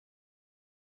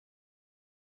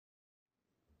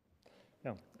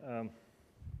Jā.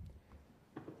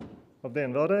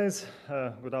 Labdien vēlreiz,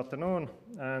 good afternoon,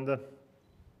 and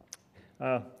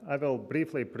I will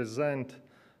briefly present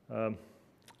the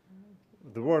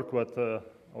work what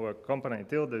our company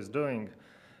Tilde is doing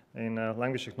in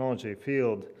language technology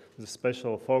field, the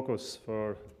special focus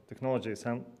for technologies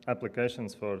and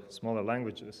applications for smaller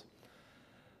languages.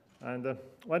 And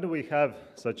why do we have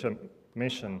such a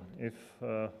mission? If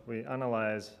we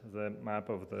analyze the map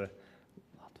of the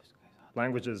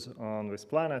languages on this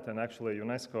planet, and actually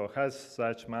UNESCO has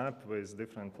such map with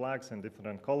different flags and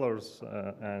different colors,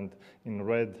 and in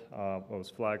red those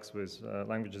flags with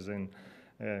languages in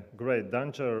great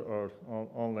danger or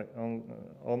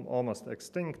almost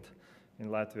extinct. In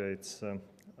Latvia it's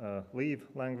leave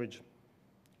language.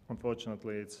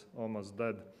 Unfortunately it's almost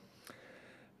dead.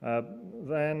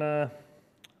 Then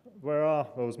where are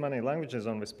those many languages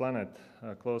on this planet?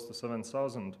 Close to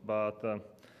 7,000, but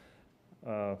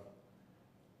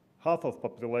half of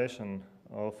population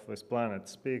of this planet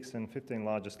speaks in 15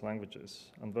 largest languages,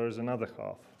 and there is another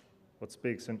half what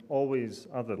speaks in all these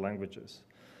other languages.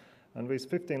 And these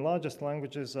 15 largest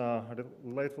languages are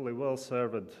relatively well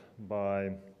served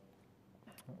by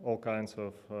all kinds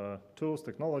of tools,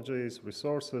 technologies,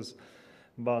 resources,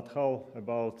 but how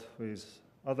about this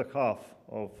other half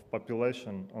of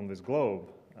population on this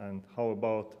globe, and how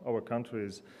about our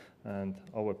countries and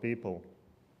our people?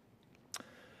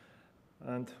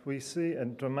 And we see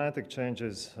dramatic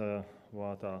changes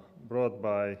what are brought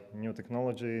by new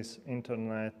technologies,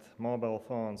 internet, mobile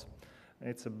phones.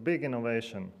 It's a big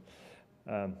innovation,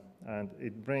 and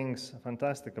it brings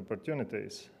fantastic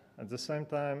opportunities. At the same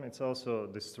time, it's also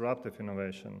disruptive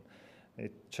innovation.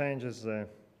 It changes the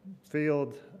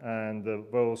field, and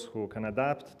those who can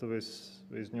adapt to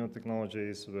these new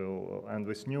technologies and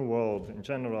this new world in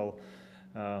general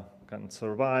can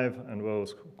survive, and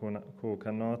those who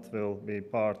cannot will be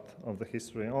part of the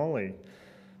history only.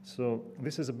 So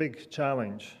this is a big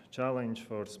challenge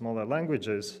for smaller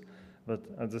languages, but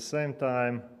at the same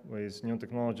time, with new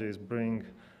technologies bring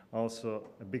also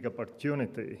a big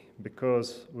opportunity,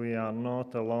 because we are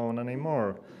not alone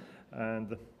anymore.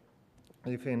 And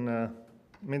if in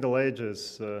Middle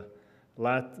Ages,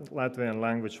 Latvian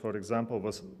language, for example,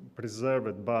 was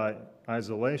preserved by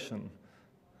isolation,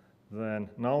 then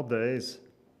nowadays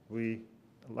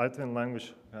Latvian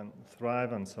language can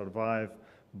thrive and survive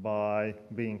by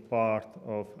being part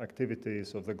of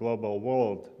activities of the global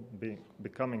world,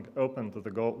 becoming open to the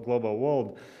global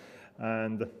world.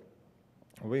 And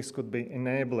this could be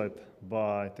enabled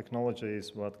by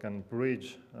technologies that can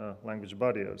bridge language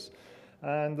barriers.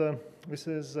 And this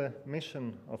is a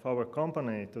mission of our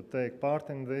company, to take part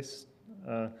in this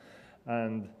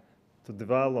and to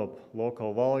develop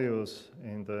local values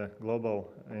in the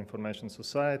global information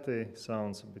society.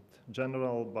 Sounds a bit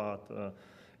general, but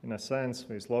in a sense,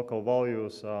 these local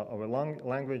values are our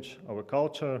language, our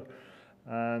culture,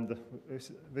 and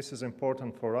this is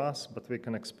important for us, but we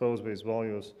can expose these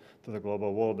values to the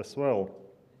global world as well.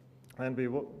 And we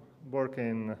work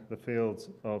in the fields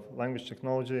of language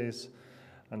technologies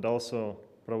and also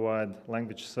provide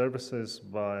language services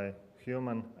by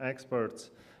human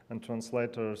experts and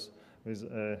translators, with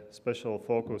a special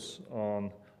focus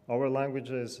on our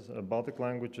languages, Baltic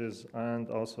languages, and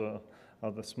also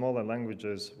other smaller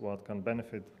languages what can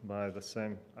benefit by the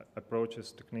same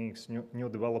approaches, techniques, new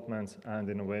developments,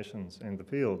 and innovations in the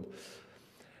field.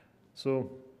 So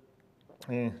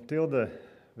in Tilde,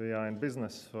 we are in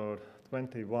business for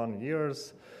 21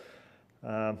 years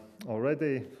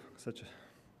already.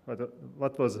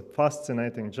 What was a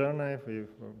fascinating journey. We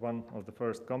were one of the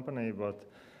first company, but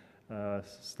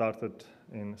started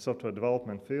in software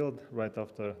development field right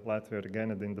after Latvia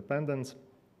regained independence.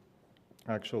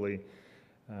 Actually,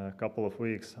 a couple of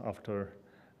weeks after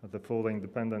the full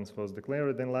independence was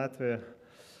declared in Latvia,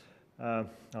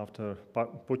 after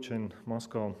putsch in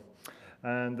Moscow.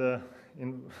 And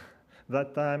in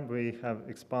that time, we have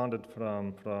expanded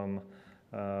from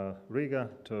Riga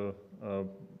to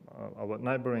our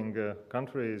neighboring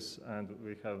countries, and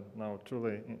we have now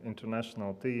truly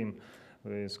international team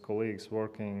with colleagues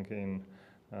working in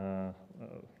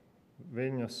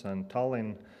Vilnius and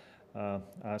Tallinn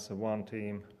as a one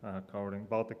team covering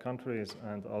Baltic countries,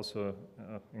 and also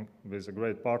with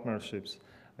great partnerships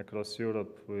across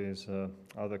Europe with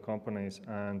other companies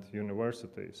and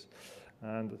universities.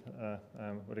 And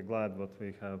I'm very glad that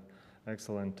we have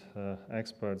excellent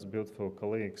experts, beautiful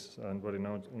colleagues, and very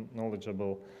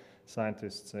knowledgeable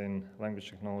scientists in language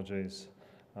technologies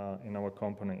in our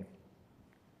company.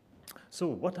 So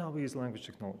what are these language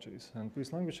technologies? And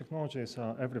these language technologies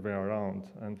are everywhere around,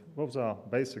 and those are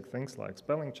basic things like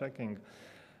spelling checking,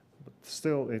 but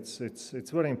still, it's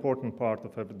very important part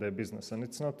of everyday business. And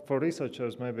it's not, for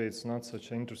researchers, maybe it's not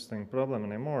such an interesting problem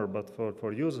anymore, but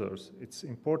for users, it's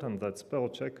important that spell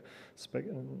checker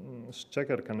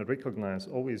can recognize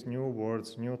always new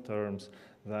words, new terms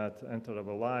that enter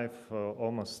our life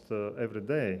almost every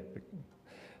day.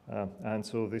 And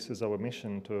so this is our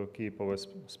mission, to keep our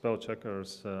spell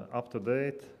checkers up to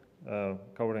date,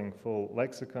 covering full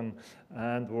lexicon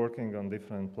and working on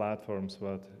different platforms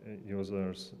what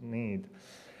users need.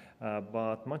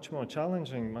 But much more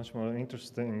challenging, much more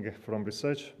interesting from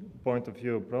research point of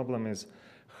view problem is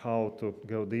how to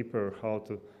go deeper, how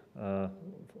to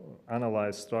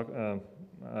analyze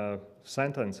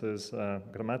sentences,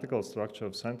 grammatical structure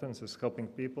of sentences, helping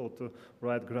people to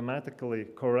write grammatically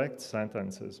correct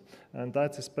sentences. And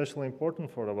that's especially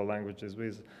important for our languages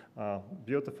with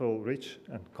beautiful, rich,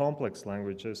 and complex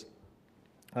languages.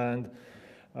 And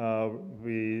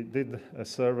we did a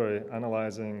survey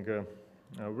analyzing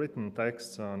written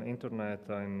texts on internet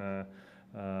and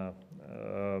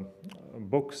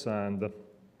books and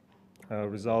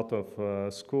result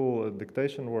of school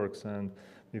dictation works, and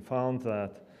we found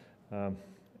that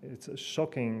it's a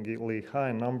shockingly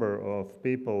high number of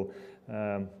people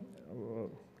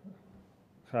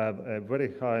have a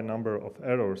very high number of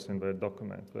errors in their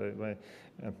document.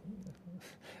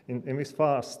 In this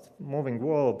fast-moving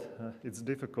world, it's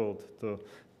difficult to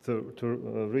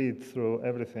read through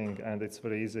everything, and it's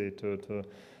very easy to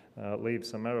leave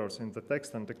some errors in the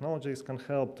text. And technologies can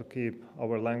help to keep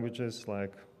our languages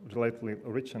like relatively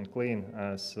rich and clean,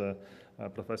 as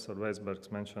Professor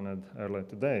Weisbergs mentioned earlier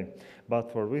today.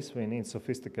 But for this, we need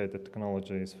sophisticated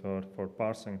technologies for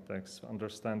parsing text,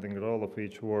 understanding the role of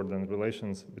each word and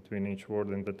relations between each word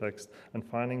in the text, and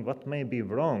finding what may be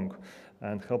wrong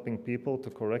and helping people to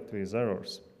correct these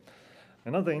errors.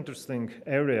 Another interesting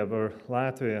area where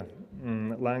Latvian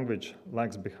language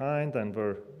lags behind and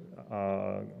where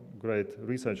great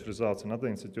research results in other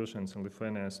institutions in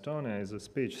Lithuania and Estonia is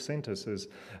speech synthesis,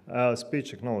 speech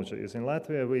technologies. In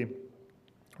Latvia, we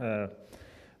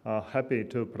are happy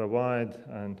to provide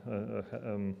and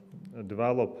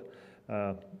develop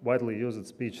widely used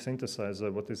speech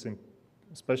synthesizer, what is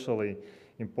especially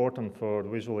important for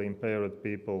visually impaired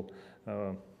people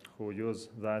who use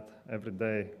that every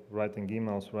day, writing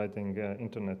emails, writing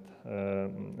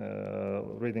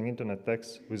reading internet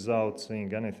text without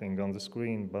seeing anything on the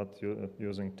screen, but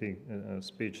using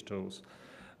speech tools.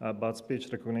 But speech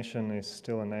recognition is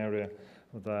still an area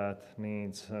that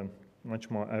needs much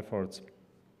more efforts.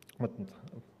 But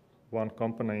one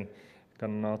company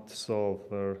cannot solve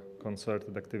where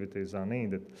concerted activities are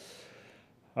needed.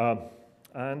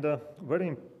 And very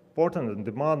important and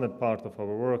demanded part of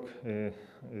our work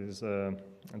is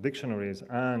dictionaries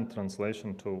and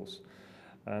translation tools.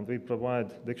 And we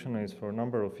provide dictionaries for a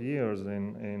number of years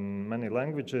in many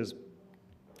languages.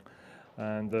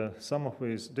 And some of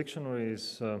these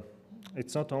dictionaries,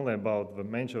 it's not only about the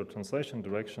major translation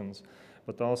directions,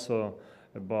 but also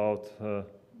about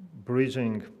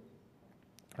bridging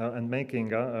and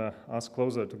making us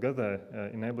closer together,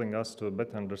 enabling us to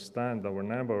better understand our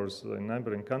neighbors in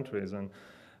neighboring countries. And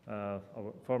our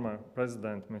former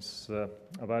president, Ms.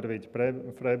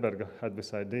 Vasiļjevs, had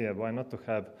this idea, why not to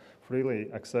have freely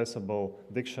accessible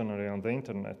dictionary on the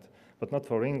internet, but not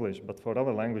for English, but for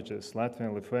other languages,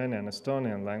 Latvian, Lithuanian,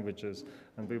 Estonian languages.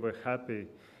 And we were happy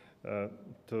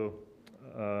to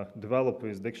develop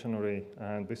this dictionary,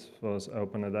 and this was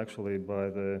opened actually by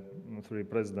the 3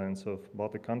 presidents of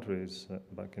Baltic countries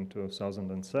back in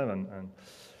 2007, and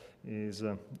is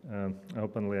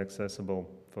openly accessible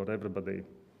for everybody.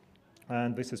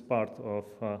 And this is part of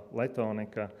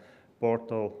Letonica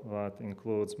portal that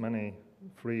includes many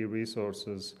free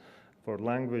resources for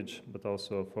language, but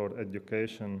also for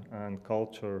education and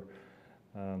culture.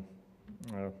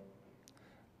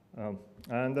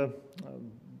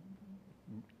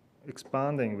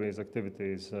 Expanding these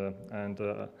activities and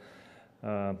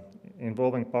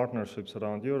involving partnerships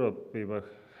around Europe, we were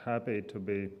happy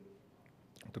to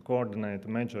coordinate a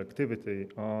major activity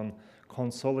on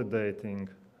consolidating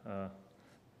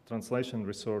translation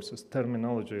resources,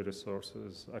 terminology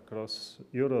resources across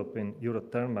Europe in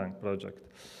Eurotermbank project.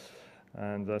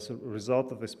 And as a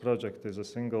result of this project is a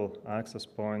single access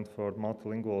point for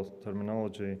multilingual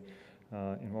terminology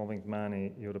involving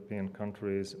many European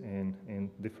countries in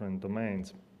different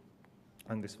domains.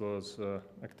 And this was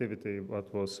activity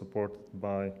that was supported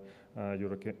by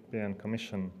European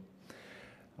Commission.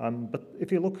 But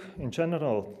if you look in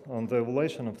general on the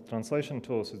evolution of translation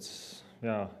tools,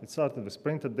 it started with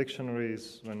printed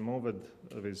dictionaries, when moved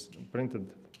with printed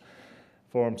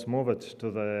forms moved to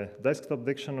the desktop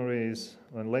dictionaries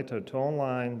and later to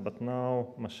online, but now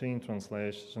machine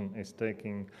translation is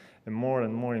taking a more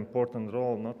and more important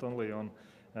role, not only on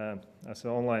as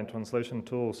online translation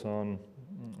tools on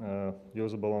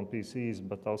usable on PCs,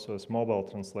 but also as mobile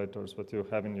translators that you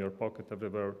have in your pocket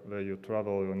everywhere where you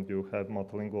travel and you have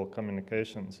multilingual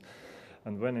communications.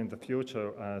 And when in the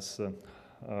future, as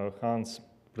Hans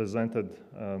presented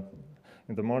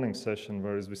in the morning session,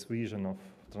 there is this vision of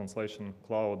translation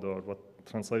cloud or what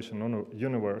translation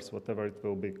universe, whatever it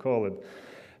will be called,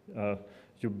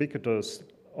 ubiquitous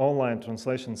online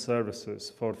translation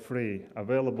services for free,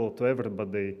 available to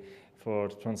everybody for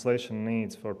translation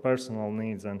needs, for personal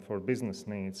needs, and for business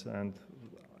needs, and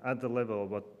at the level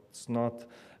what's not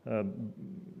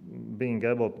being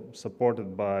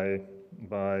supported by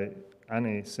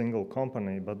any single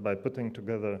company, but by putting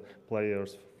together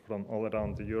players from all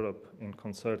around Europe in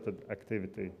concerted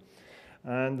activity.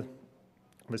 And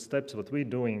the steps that we're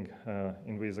doing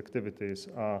in these activities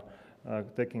are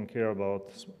taking care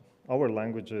about our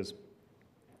languages.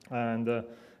 And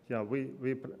yeah,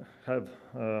 we have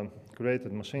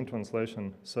created machine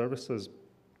translation services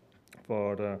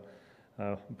for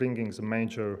bringing the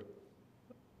major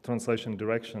translation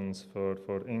directions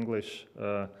for English,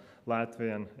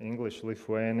 Latvian, English,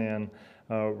 Lithuanian,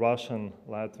 Russian,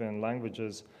 Latvian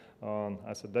languages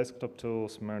as a desktop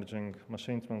tools, merging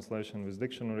machine translation with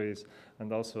dictionaries,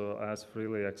 and also as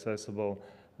freely accessible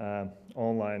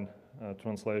online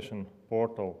translation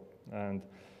portal. And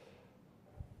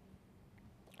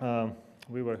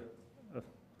we were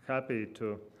happy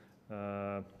to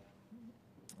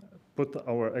put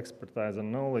our expertise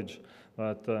and knowledge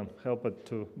that helped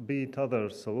to beat other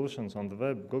solutions on the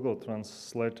web. Google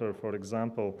Translator, for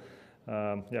example,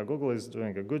 yeah, Google is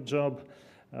doing a good job,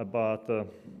 but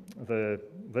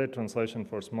their translation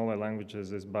for smaller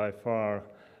languages is by far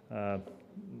not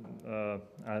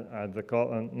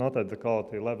at the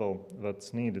quality level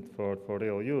that's needed for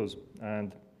real use.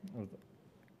 And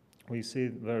we see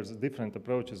there's different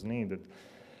approaches needed,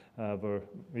 where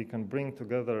we can bring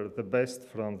together the best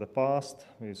from the past,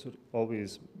 with all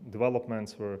these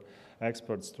developments where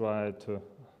experts try to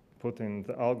put in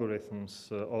the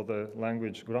algorithms, all the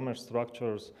language grammar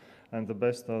structures, and the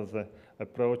best of the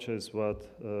approaches what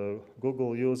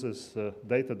Google uses,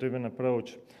 data-driven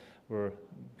approach, where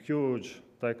huge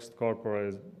text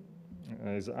corpora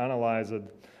is analyzed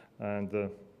and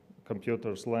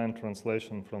computers learn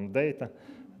translation from data,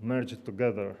 merge it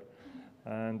together.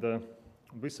 And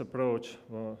this approach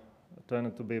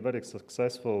turned to be very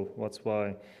successful. That's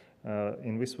why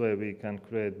in this way we can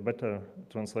create better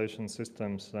translation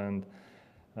systems and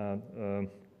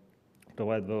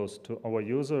provide those to our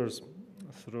users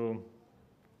through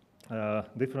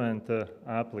different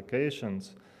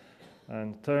applications,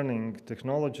 and turning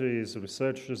technologies,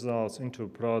 research results into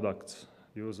products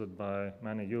used by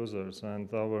many users.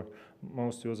 And our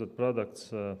most used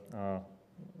products are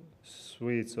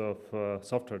suites of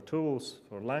software tools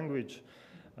for language,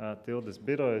 Tilde's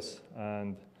Birojas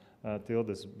and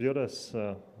Tilde's Biuras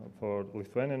for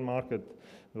Lithuanian market,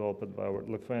 developed by our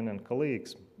Lithuanian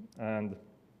colleagues. And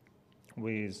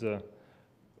these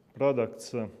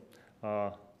products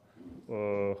have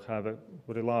a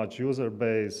very large user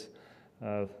base,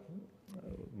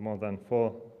 more than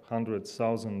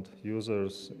 400,000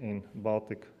 users in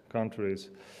Baltic countries.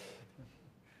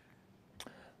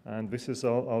 And this is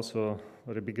also a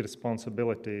very big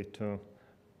responsibility to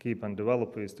keep and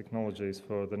develop these technologies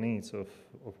for the needs of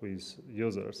these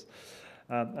users.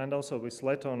 And also with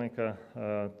Letonica,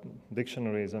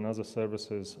 dictionaries and other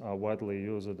services are widely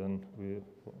used, and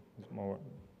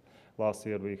last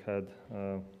year we had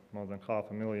more than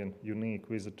 500,000 unique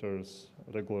visitors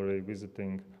regularly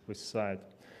visiting this site.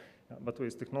 But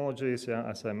with technologies, yeah,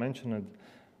 as I mentioned,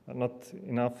 not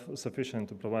sufficient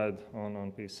to provide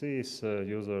on PCs.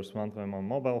 Users want them on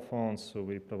mobile phones, so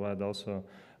we provide also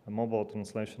mobile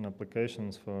translation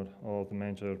applications for all the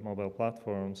major mobile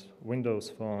platforms, Windows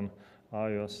Phone,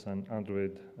 iOS, and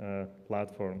Android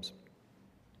platforms.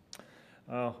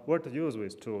 Where to use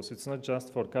these tools? It's not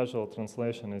just for casual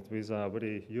translation. These are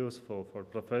very useful for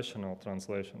professional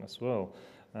translation as well.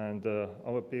 And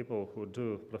our people who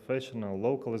do professional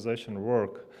localization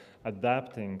work,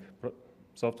 adapting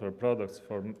software products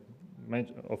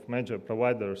of major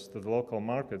providers to the local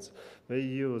markets, they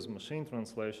use machine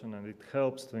translation, and it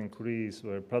helps to increase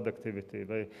their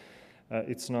productivity.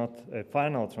 It's not a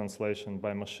final translation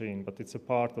by machine, but it's a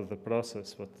part of the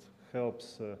process that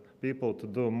helps people to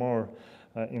do more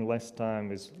in less time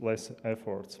with less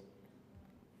efforts.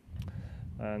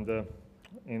 And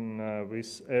in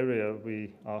this area,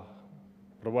 we are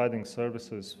providing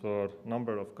services for a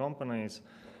number of companies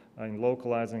in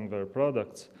localizing their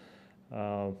products.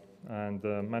 And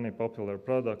many popular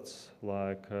products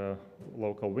like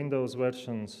local Windows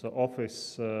versions,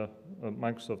 Office,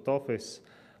 Microsoft Office,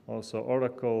 also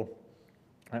Oracle,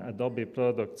 Adobe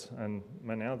products, and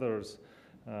many others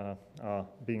are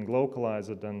being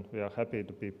localized, and we are happy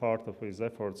to be part of these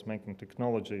efforts, making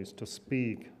technologies to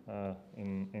speak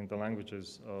in the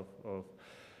languages of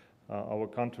our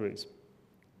countries.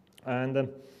 And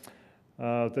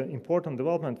the important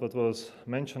development that was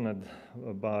mentioned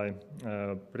by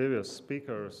previous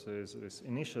speakers is this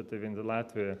initiative in the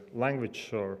Latvia language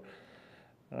shore.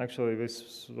 Actually,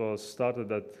 this was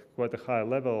started at quite a high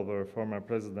level, where former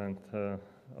president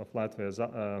of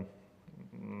Latvia,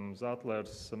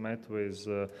 Zatlers, met with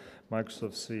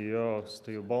Microsoft CEO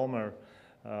Steve Ballmer,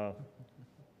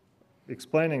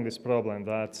 explaining this problem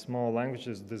that small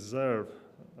languages deserve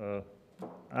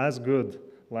as good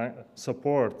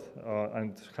support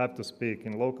and have to speak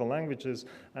in local languages,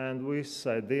 and this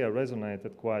idea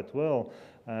resonated quite well,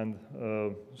 and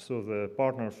so the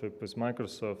partnership with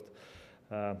Microsoft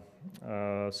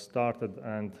started,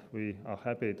 and we are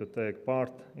happy to take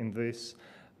part in this.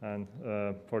 And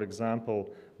for example,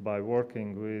 by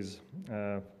working with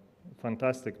a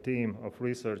fantastic team of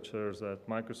researchers at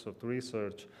Microsoft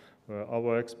Research,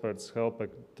 our experts help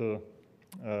to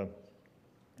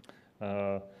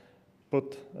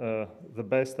put the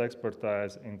best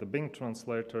expertise in the Bing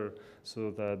translator, so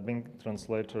that Bing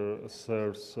translator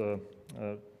serves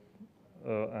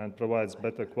and provides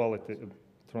better quality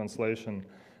translation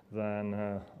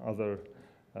than other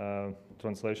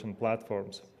translation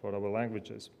platforms for our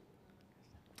languages.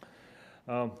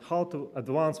 How to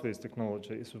advance these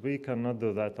technologies? We cannot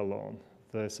do that alone.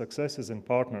 The success is in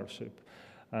partnership.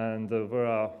 And there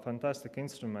are fantastic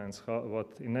instruments what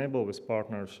enable this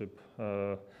partnership,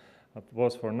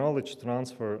 both for knowledge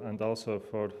transfer and also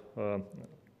for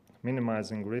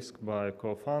minimizing risk by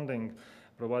co-funding,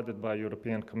 provided by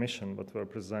European Commission, but were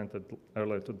presented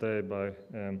earlier today by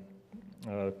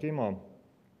Kimo.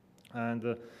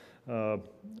 And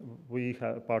we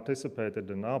have participated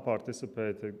and are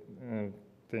participating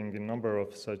in a number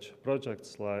of such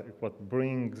projects, like what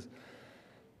brings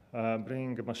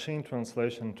bring machine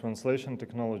translation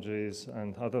technologies,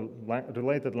 and other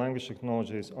related language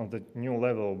technologies on the new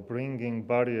level, bringing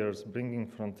barriers, bringing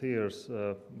frontiers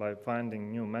by finding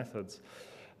new methods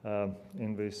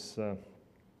in this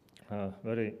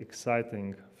very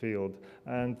exciting field.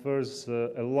 And there's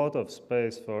a lot of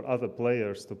space for other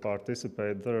players to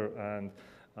participate there, and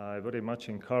I very much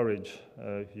encourage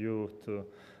you to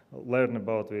learn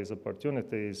about these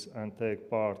opportunities and take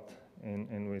part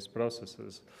in these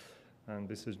processes. And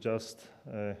this is just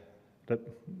a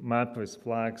map with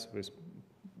flags with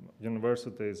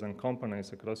universities and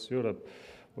companies across Europe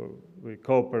where we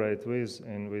cooperate with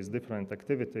in these different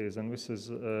activities. And this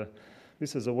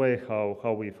is a way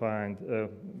how we find,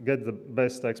 get the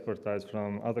best expertise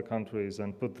from other countries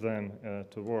and put them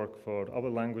to work for our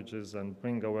languages and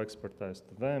bring our expertise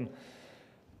to them.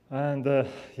 And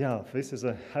yeah, this is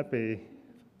a happy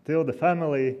Tilde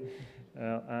family,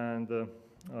 and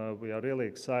we are really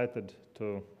excited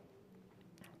to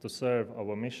serve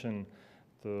our mission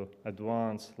to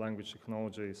advance language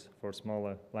technologies for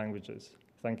smaller languages.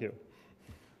 Thank you.